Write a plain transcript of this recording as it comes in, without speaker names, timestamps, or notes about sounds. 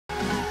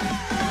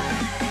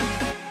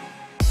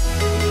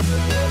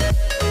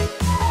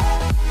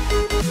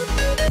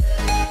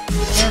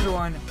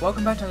everyone,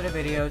 welcome back to another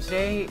video.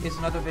 Today is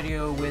another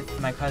video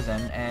with my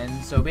cousin, and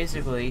so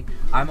basically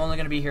I'm only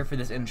going to be here for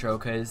this intro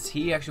because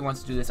he actually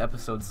wants to do this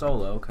episode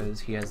solo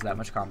because he has that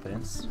much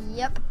confidence.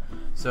 Yep.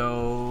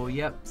 So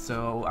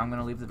I'm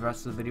going to leave the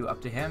rest of the video up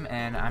to him,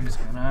 and I'm just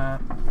gonna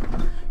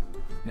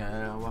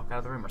walk out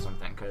of the room or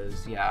something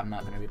because yeah, I'm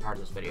not going to be part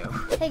of this video.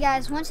 Hey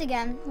guys, once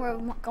again we're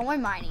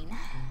going mining.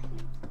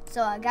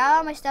 So I got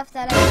all my stuff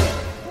that I...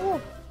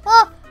 Ooh.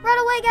 Oh, run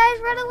away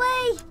guys, run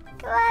away!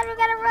 Come on, we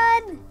gotta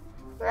run!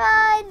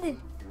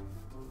 Run!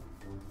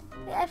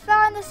 I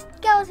found the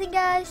skeleton,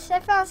 guys.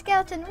 I found a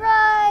skeleton.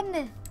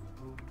 Run!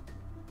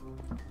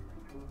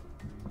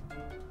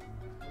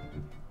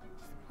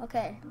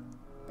 Okay,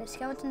 the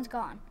skeleton's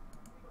gone.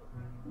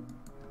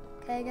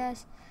 Okay,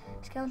 guys,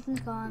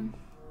 skeleton's gone.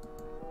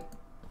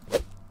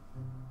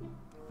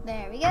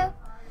 There we go.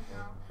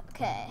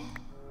 Okay.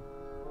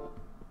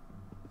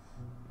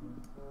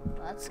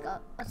 Let's go.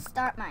 Let's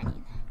start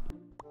mining.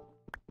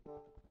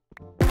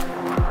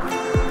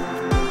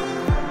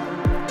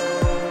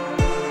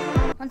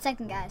 One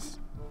second, guys.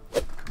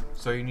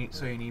 So you need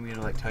me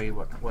to like tell you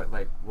what kind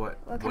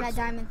of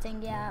diamond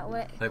thing? Yeah.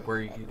 What? Like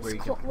where you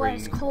What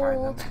is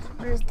cold?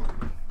 What is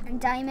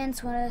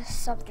diamonds? What is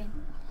something?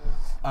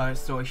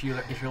 So if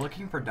you're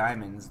looking for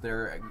diamonds,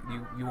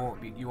 you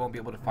won't be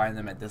able to find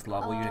them at this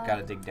level. You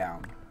gotta dig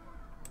down.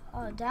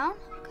 Oh, down?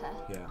 Okay.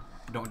 Yeah.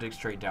 Don't dig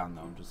straight down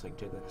though. Just like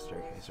dig like a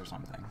staircase or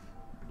something.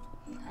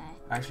 Okay.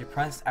 Actually,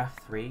 press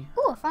F3.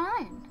 Ooh, I found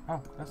iron.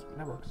 Oh,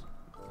 that works.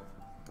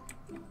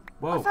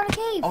 Whoa. I found a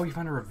cave. Oh, you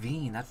found a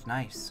ravine. That's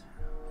nice.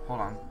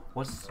 Hold on.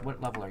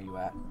 What level are you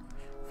at?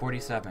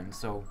 47.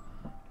 So,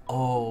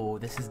 oh,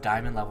 this is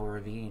diamond level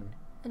ravine.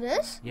 It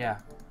is? Yeah.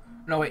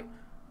 No wait.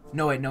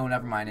 No,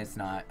 never mind. It's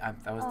not.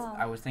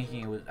 I was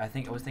thinking it was. I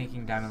was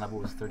thinking diamond level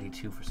was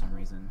 32 for some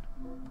reason.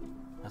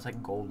 That's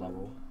like gold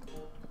level.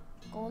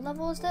 Gold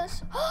level is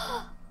this?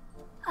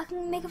 I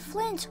can make a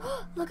flint.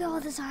 Look at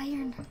all this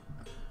iron.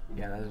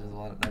 Yeah, that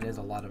is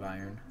a lot of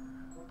iron.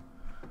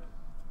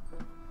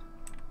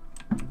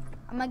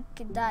 I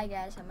might die,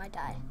 guys. I might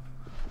die.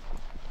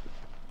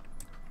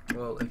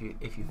 Well,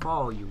 if you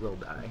fall, you will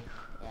die.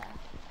 Yeah.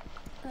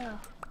 Oh.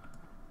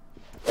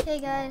 Okay,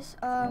 guys.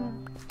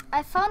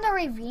 I found a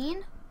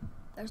ravine.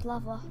 There's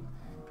lava.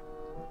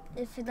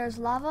 If there's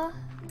lava,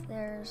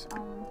 there's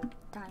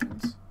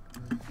diamonds.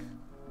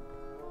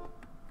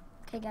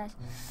 Okay, guys.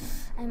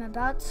 I'm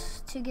about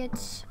to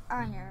get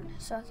iron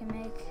so I can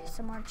make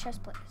some more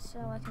chest plates. So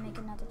I can make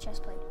another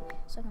chest plate.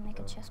 So I can make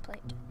a chest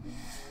plate.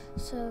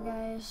 So,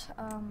 guys,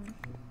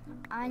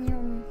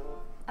 I'm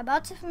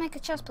about to make a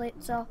chest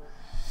plate. So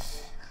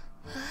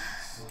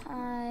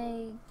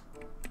I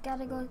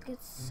gotta go get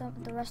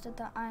the rest of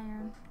the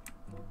iron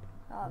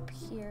up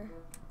here.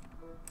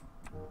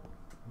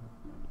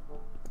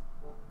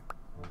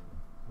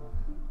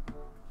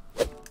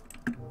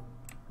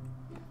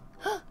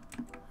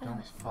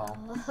 Don't fall.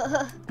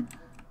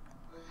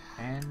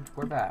 And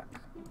we're back.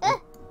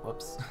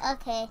 Whoops.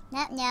 Okay,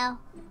 not now.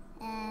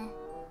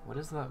 What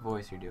is that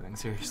voice you're doing?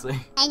 Seriously?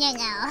 I don't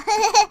know.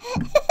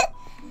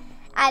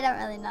 I don't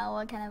really know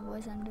what kind of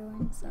voice I'm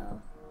doing,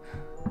 so.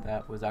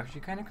 That was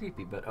actually kind of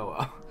creepy, but oh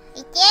well.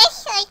 Like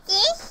this, like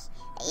this.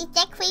 Is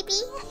that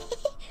creepy?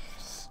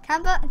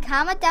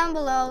 Comment down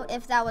below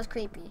if that was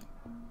creepy.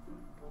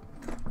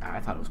 I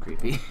thought it was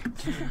creepy.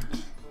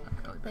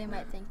 They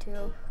might think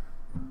too.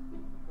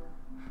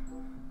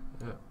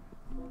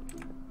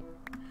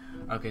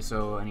 Okay,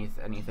 so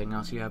anything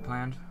else you have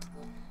planned?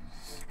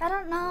 I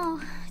don't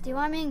know. Do you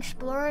want me to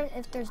explore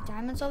if there's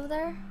diamonds over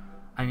there?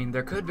 I mean,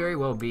 there could very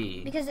well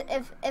be. Because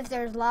if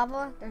there's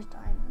lava, there's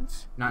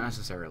diamonds. Not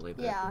necessarily.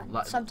 But yeah,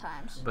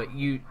 sometimes. But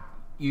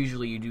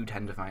usually you do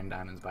tend to find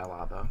diamonds by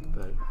lava,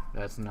 but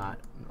that's not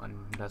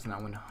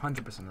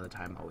 100% of the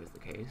time always the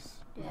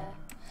case. Yeah.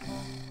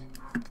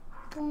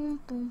 Boom,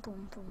 boom,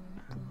 boom, boom,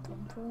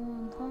 boom,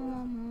 boom, boom,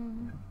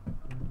 boom.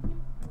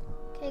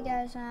 Okay,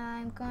 guys,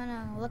 I'm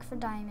gonna look for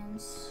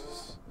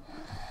diamonds.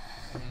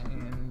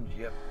 And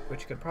yep,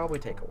 which could probably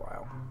take a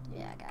while.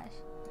 Yeah,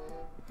 guys.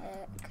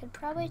 It could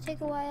probably take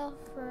a while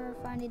for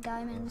finding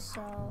diamonds,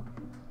 so...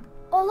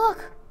 Oh,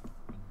 look!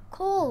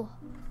 Cool!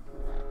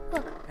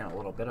 Look. And a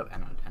little bit of,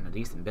 and a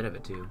decent bit of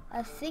it, too.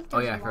 I think Oh,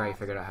 there's yeah, a I already lot.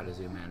 figured out how to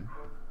zoom in.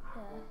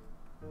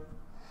 Yeah.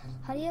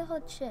 How do you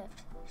hold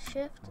shift?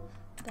 Shift,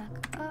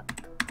 back up.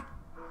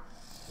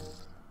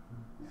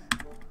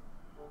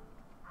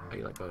 Oh,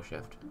 you let go of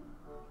shift.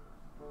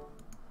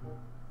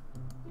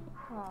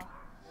 Oh,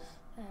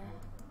 there.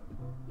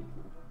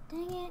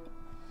 Dang it.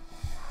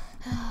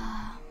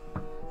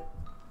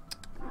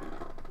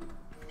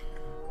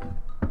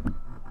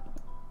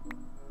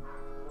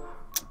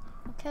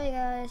 Okay,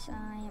 guys,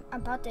 I'm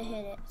about to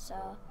hit it, so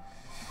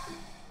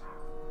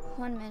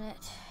 1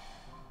 minute.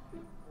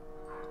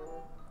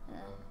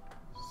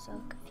 So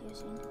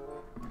confusing.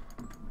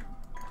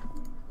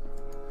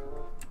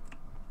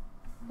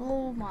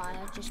 Oh my,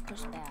 I just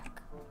pushed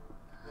back.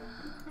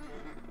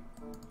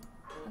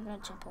 I'm gonna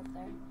jump over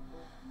there.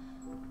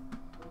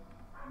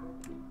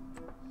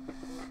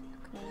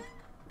 Okay.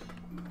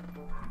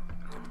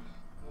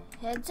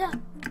 Heads up.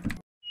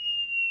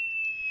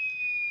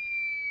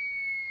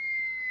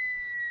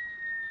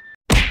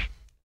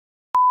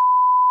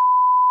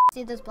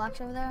 See those blocks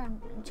over there?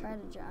 I'm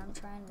trying to jump.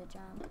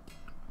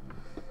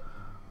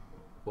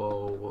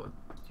 Well,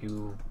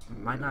 you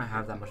might not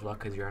have that much luck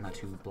because you're on a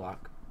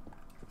 2-block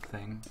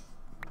thing.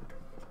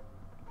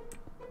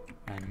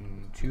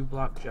 And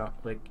 2-block jump,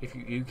 like if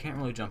you can't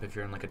really jump if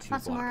you're in like a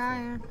 2-block some more thing.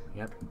 iron.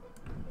 Yep.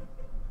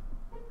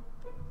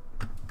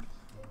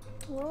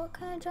 What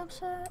kind of jumps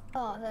that?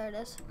 Oh, there it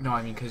is. No,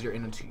 I mean because you're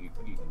in a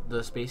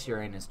the space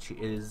you're in is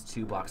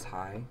 2 blocks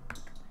high.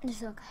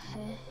 It's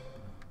okay.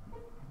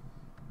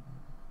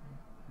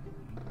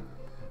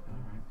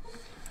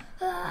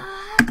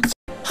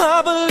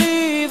 I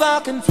believe I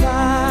can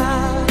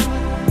fly.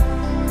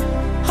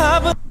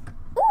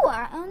 Ooh,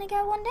 I only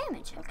got 1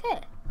 damage. Okay,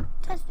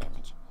 that's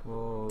damage.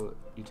 Well,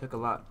 you took a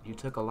lot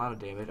of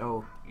damage.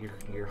 Oh,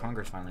 your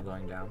hunger's finally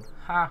going down.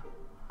 Ha!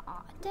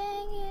 Aw,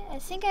 dang it. I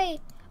think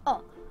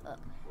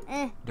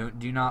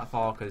Do not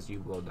fall because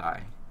you will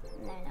die.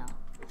 No.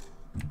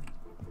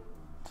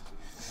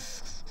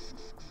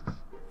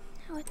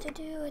 What to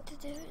do?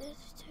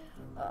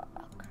 Oh,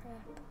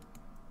 crap.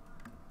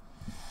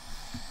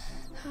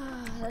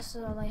 This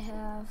is all I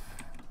have.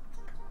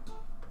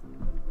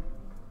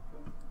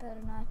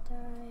 Better not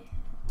die.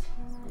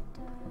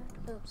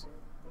 Oops.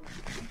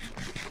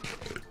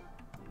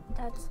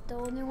 That's the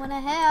only one I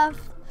have.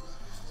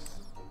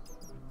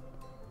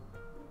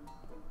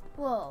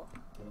 Whoa.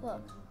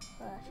 Look.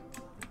 Gosh.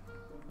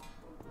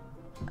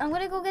 I'm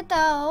gonna go get the,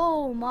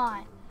 oh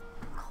my,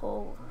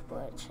 coal,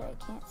 which I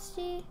can't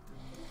see.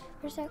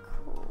 Where's that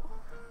coal?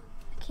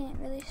 I can't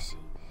really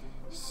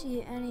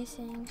see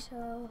anything,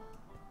 so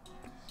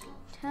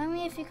tell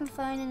me if you can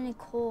find any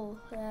coal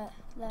that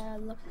I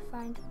look to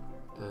find.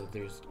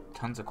 There's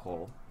tons of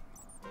coal.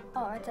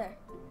 Oh, right there.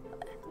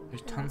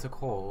 There's tons of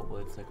coal, but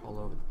it's like all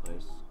over the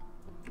place.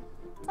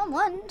 Found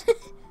one.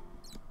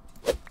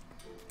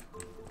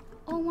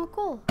 Oh, more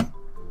coal.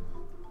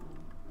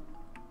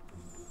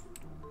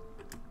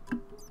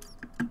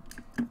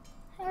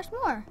 There's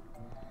more.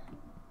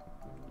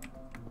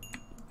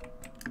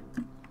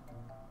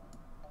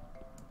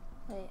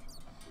 Wait.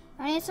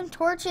 I need some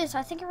torches.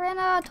 I think I ran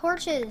out of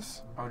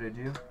torches. Oh, did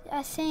you?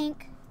 I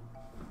think.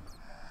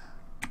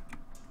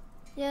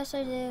 Yes,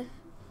 I did.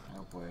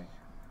 Oh boy.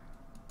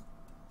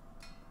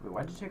 Wait,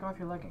 why'd you take off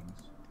your leggings?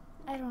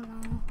 I don't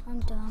know. I'm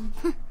dumb.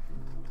 I'm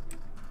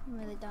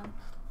really dumb.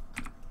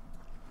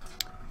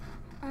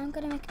 I'm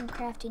gonna make a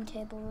crafting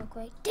table real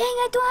quick. Dang,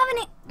 I don't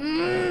have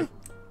any.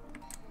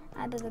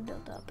 I better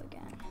build up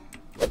again.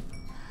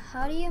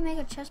 How do you make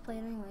a chest plate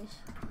anyways?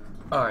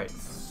 Alright,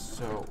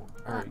 so...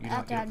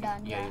 After I'm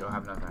done, yeah, yeah. you don't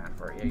have enough iron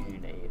for it. Yeah, you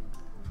need 8.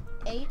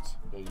 8?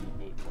 Yeah, you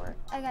need 8 for it.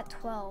 I got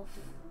 12.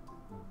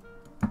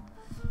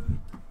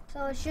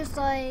 So it's just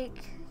like,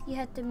 you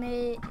have to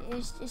make,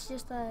 it's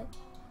just like...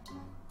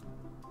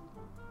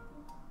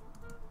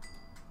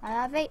 I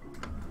have 8.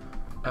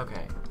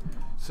 Okay,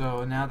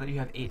 so now that you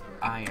have 8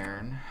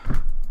 iron,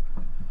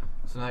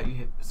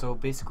 so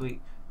basically,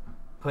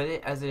 put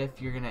it as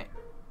if you're gonna,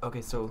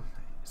 okay, so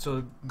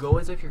go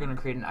as if you're gonna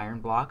create an iron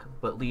block,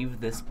 but leave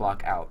this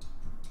block out.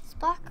 This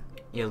block?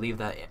 Yeah, leave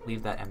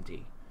that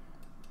empty.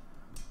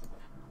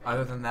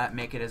 Other than that,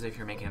 make it as if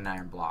you're making an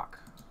iron block.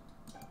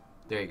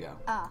 There you go.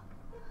 Ah.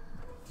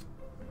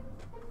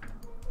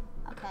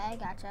 Okay, I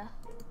gotcha.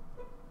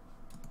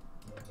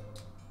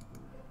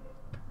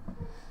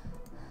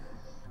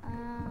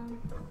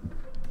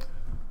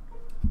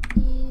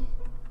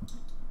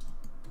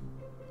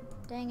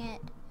 Dang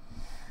it.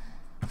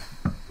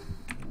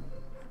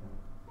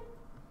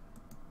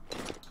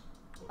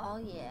 Oh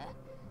yeah.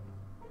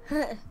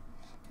 I'm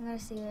gonna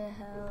see the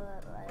hell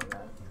that light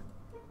up.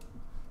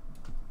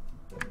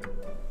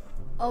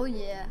 Oh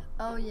yeah.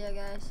 Oh yeah,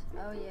 guys.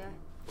 Oh yeah.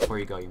 Before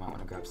you go, you might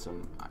want to grab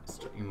some.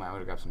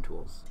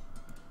 Tools.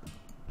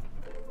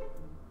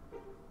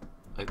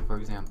 Like for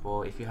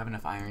example, if you have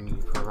enough iron, you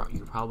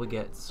could probably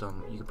get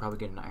some. You could probably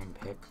get an iron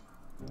pick.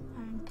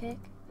 Iron pick.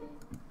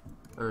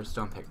 Or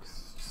stone pick.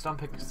 Stone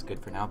pick is good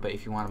for now, but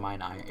if you want to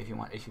mine iron, if you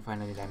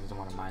find any diamonds and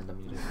want to mine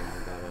them, you just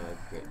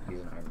gotta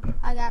use an iron pick.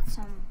 I got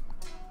some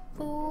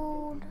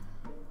food.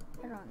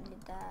 I don't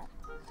need that.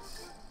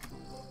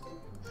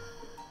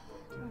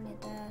 I don't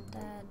need that.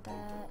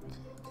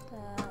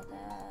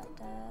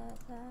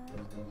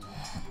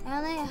 I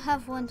only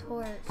have 1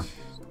 torch.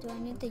 Do I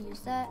need to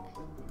use that?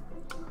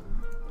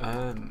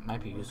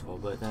 Might be useful,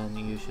 but then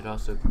you should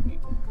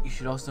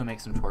also make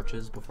some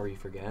torches before you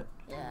forget.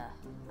 Yeah,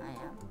 I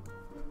am.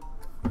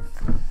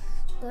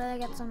 But I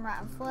got some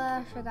rotten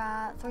flesh. I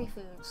got 3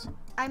 foods.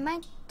 I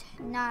might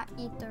not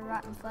eat the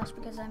rotten flesh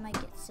because I might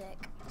get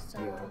sick. So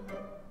Yeah.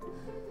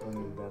 I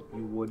mean, that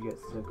you would get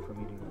sick from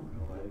eating it in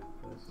real life.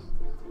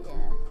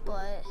 yeah,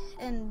 but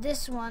and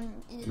this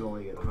one, You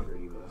only get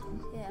hungry,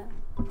 though. yeah.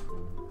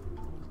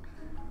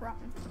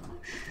 Rotten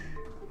flesh.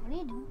 What are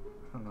you doing?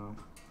 I don't know.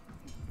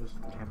 Just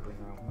tampering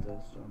around with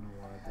this. I don't know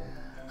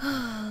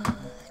why,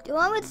 Do you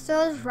want me to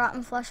throw this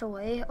rotten flesh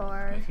away,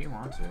 or? but if you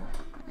want to.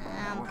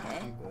 I'm okay.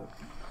 Keep it.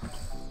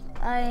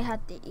 I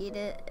have to eat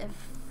it if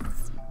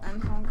I'm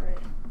hungry.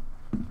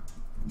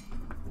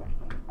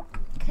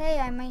 Okay,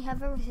 I might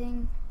have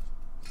everything.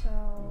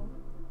 So,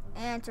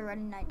 and it's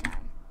already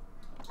nighttime.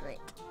 Great.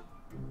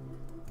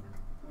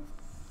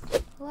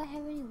 Do I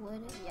have any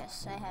wood?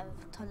 Yes, I have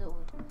tons of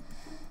wood.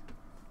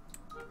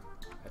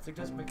 I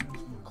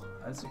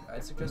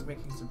suggest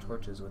making some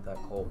torches with that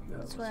coal you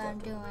have. That's what I'm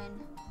doing.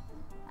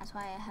 That's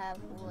why I have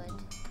wood.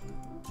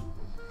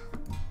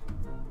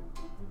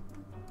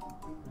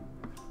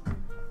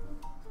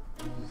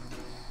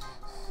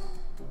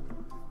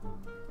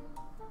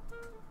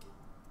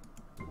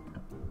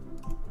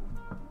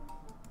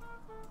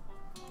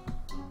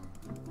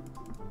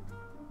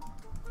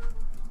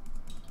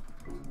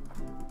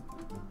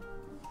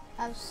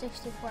 I have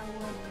 64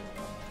 wood.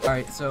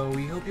 Alright, so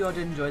we hope you all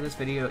did enjoy this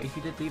video. If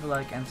you did, leave a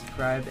like and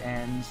subscribe.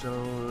 And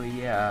so,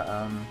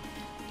 yeah,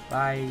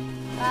 bye.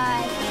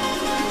 Bye.